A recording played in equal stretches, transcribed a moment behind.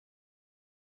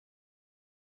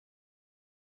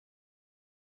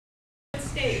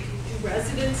state do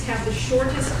residents have the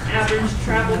shortest average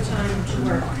travel time to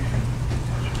work?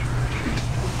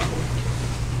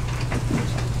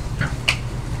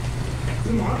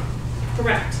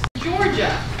 Correct.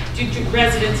 Georgia, do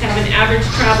residents have an average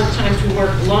travel time to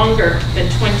work longer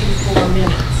than 24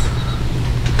 minutes?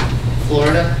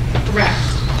 Florida? Correct.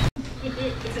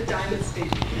 It's a diamond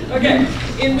state. Okay.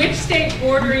 In which state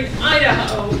bordering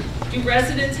Idaho do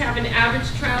residents have an average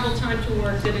travel time to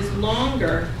work that is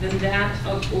longer than that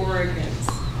of Oregon's?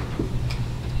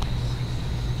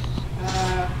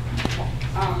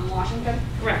 Washington?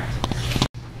 Correct.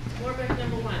 Morbeck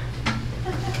number 1.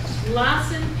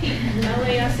 Lassen Peak,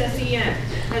 L-A-S-S-E-N,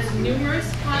 has numerous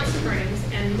hot springs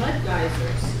and mud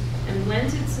geysers and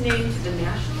lends its name to the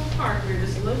national park where it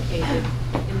is located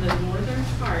in the northern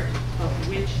part of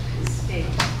which state?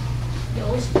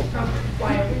 Those from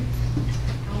Wyoming.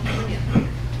 California.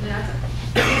 That's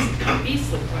a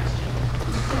beastly question.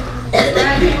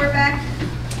 We're back.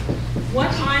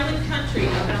 What island country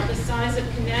about the size of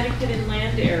Connecticut in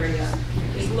land area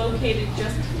is located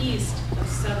just east of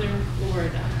southern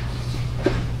Florida?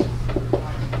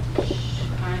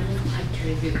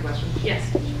 Repeat the question.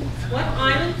 Yes. What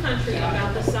island country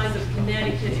about the size of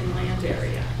Connecticut in land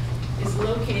area is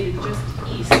located just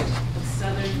east of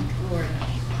southern Florida?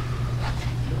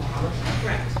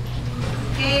 Correct.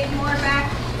 Gabe Morbeck.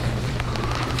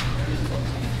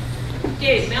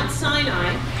 Gabe, Mount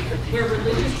Sinai, where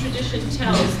religious tradition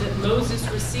tells that Moses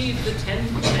received the 10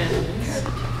 Commandments,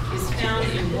 is found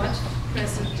in what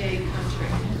present-day country?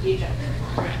 Egypt.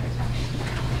 Correct.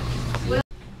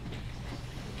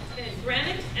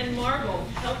 Granite and marble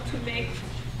help to make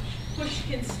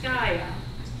Pushkinskaya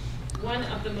one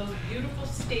of the most beautiful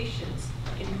stations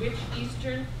in which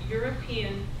Eastern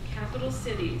European capital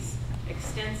cities'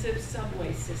 extensive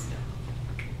subway system.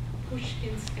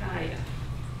 Pushkinskaya.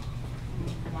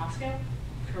 Moscow?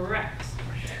 Correct.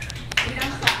 We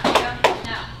don't stop.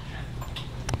 No.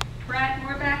 Brad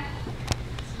Morbeck.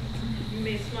 You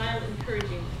may smile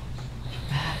encouragingly.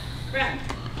 Correct.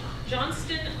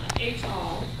 Johnston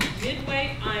Atoll,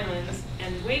 Midway Islands,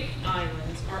 and Wake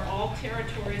Islands are all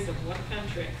territories of what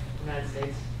country? United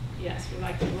States. Yes, we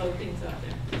like to blow things up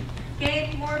there.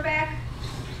 Gabe Morbeck.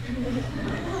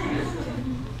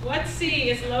 What sea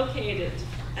is located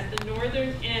at the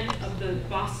northern end of the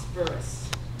Bosporus?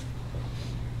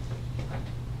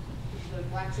 The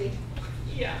Black Sea.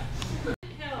 Yeah.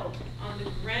 Held on the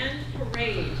Grand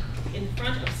Parade in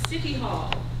front of City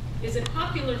Hall is a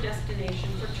popular destination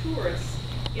for tourists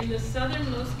in the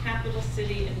southernmost capital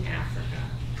city in Africa.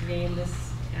 Name this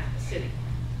city.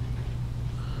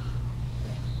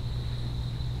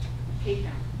 Cape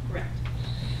Town. Correct.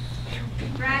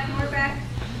 Brad Morbeck.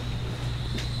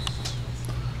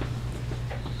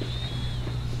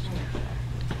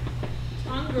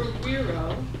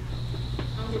 Tongariro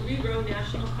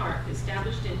National Park,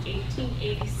 established in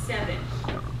 1887,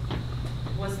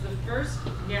 was the first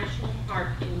national park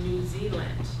in New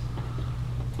Zealand.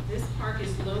 This park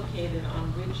is located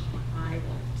on which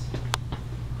island?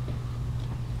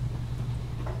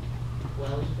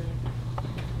 Wellsville.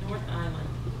 North Island.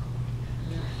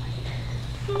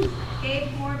 Gabe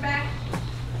Morbeck.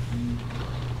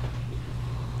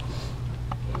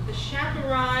 The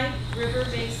Chaparral River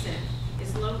Basin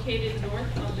is located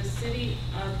north of the city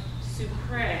of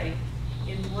Sucre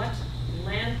in what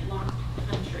landlocked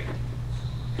country?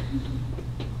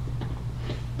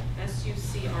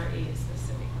 S-U-C-R-E is the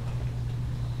city.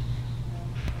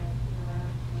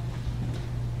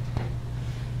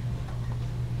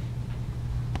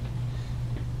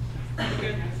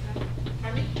 Good.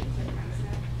 Pardon me?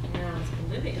 No, it's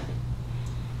Bolivia.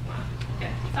 Wow.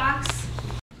 Okay. Fox.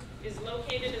 Is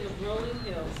located in the rolling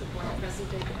hills of what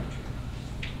present-day country?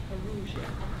 Perugia.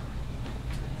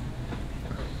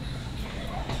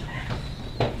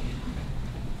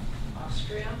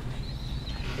 Austria.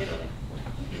 Italy.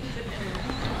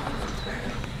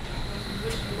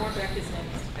 Which Morbeck is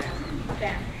next?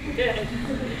 Back. Good.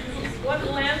 What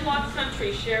landlocked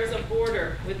country shares a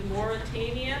border with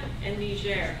Mauritania and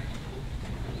Niger?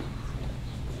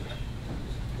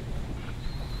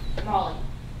 Mali.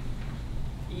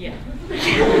 Yeah.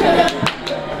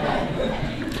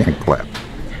 Can't clap.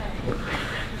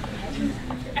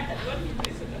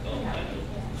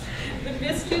 The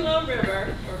Vistula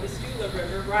River, or Vistula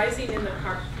River, rising in the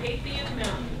Carpathian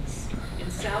Mountains in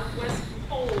southwest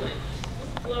Poland,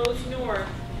 flows north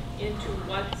into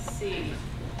what sea?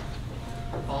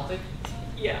 Baltic.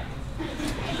 Yeah.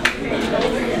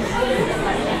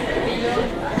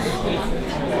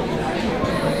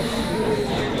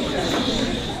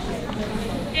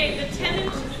 Okay, the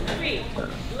tenant Creek,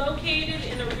 located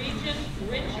in a region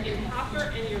rich in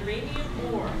copper and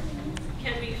uranium ore,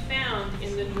 can be found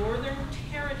in the northern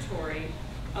territory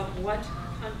of what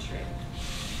country?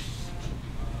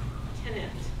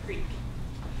 Tennant Creek.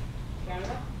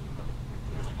 Canada?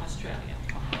 Australia.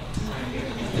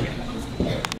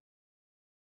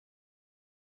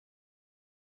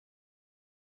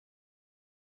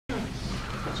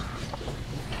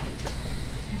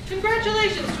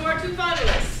 Congratulations to our two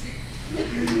finalists.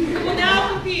 You will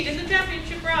now compete in the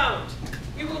championship round.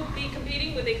 You will be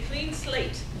competing with a clean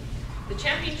slate. The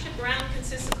championship round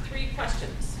consists of 3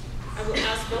 questions. I will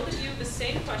ask both of you the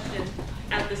same question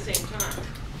at the same time,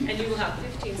 and you will have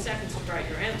 15 seconds to write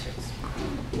your answers.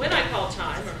 When I call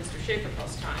time, or Mr. Schaefer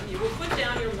calls time, you will put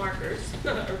down your markers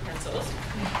or pencils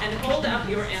and hold out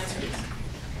your answers.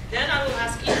 Then I will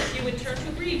ask each of you in turn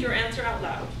to read your answer out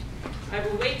loud. I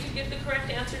will wait to give the correct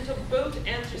answer until both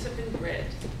answers have been read.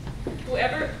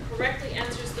 Whoever correctly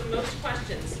answers the most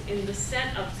questions in the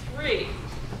set of 3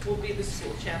 will be the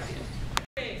school champion.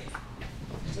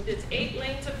 With its 8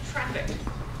 lanes of traffic,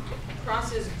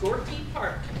 crosses Gorky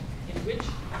Park in which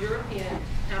European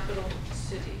capital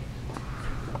city?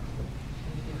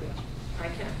 I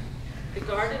can. The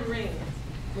Garden Ring,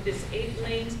 with its 8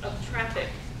 lanes of traffic,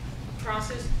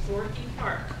 crosses Gorky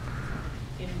Park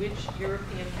in which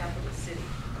European capital city?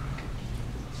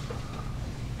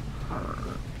 All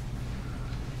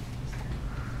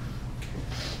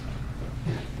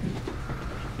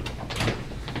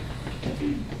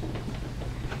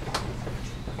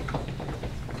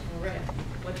right.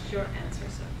 What's your answer,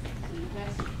 sir?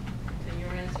 Budapest. And your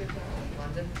answer, sir?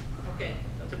 London. Okay,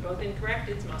 those are both incorrect.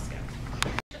 It's Moscow.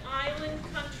 Which island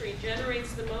country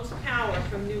generates the most power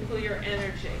from nuclear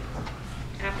energy?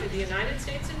 After the United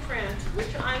States and France,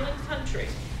 which island country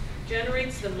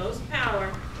generates the most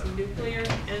power from nuclear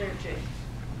energy?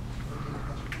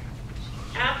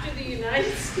 After the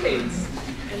United States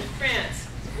and France,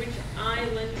 which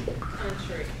island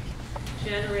country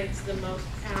generates the most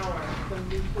power from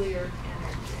nuclear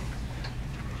energy?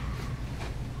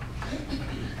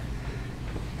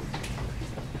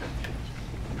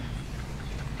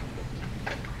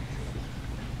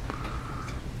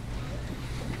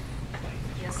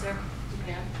 Yes, sir.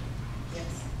 Japan?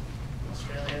 Yes.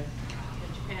 Australia.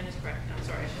 And Japan is correct. I'm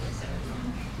sorry, I should have said it.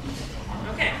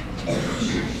 Okay.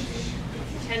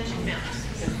 Tension mounts.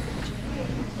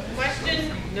 Question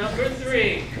number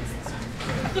 3.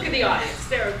 Look at the audience.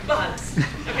 They're buzzed.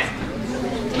 Okay.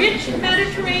 Which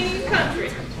Mediterranean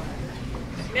country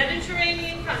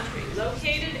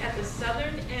located at the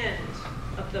southern end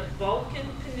of the Balkan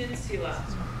Peninsula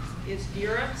is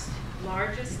Europe's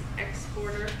largest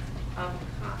exporter of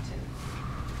cotton?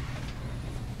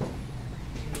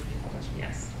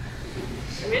 Yes.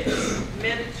 Which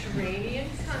Mediterranean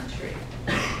country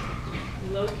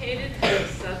located at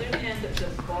the southern end of the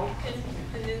Balkan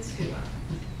Peninsula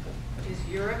is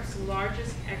Europe's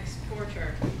largest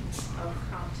exporter of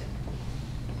cotton?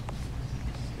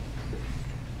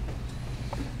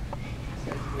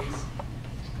 Greece.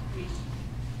 Greece.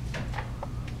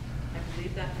 I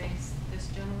believe that makes this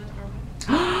gentleman our winner.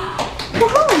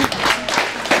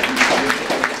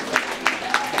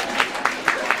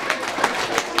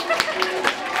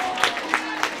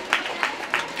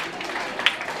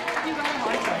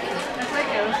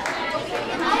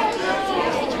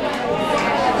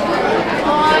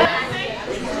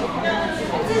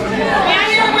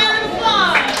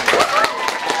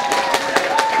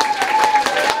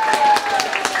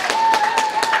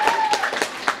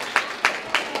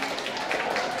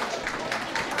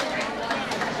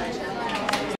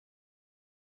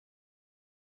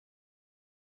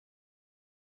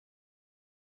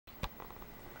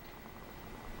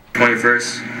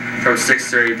 From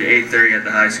 6:30 to 8:30 at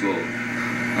the high school.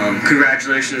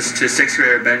 Congratulations to 6th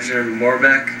grader Jamie One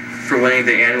Morbeck for winning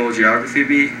the annual Geography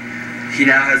Bee. He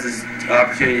now has this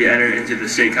opportunity to enter into the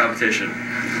state competition.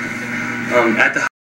 At the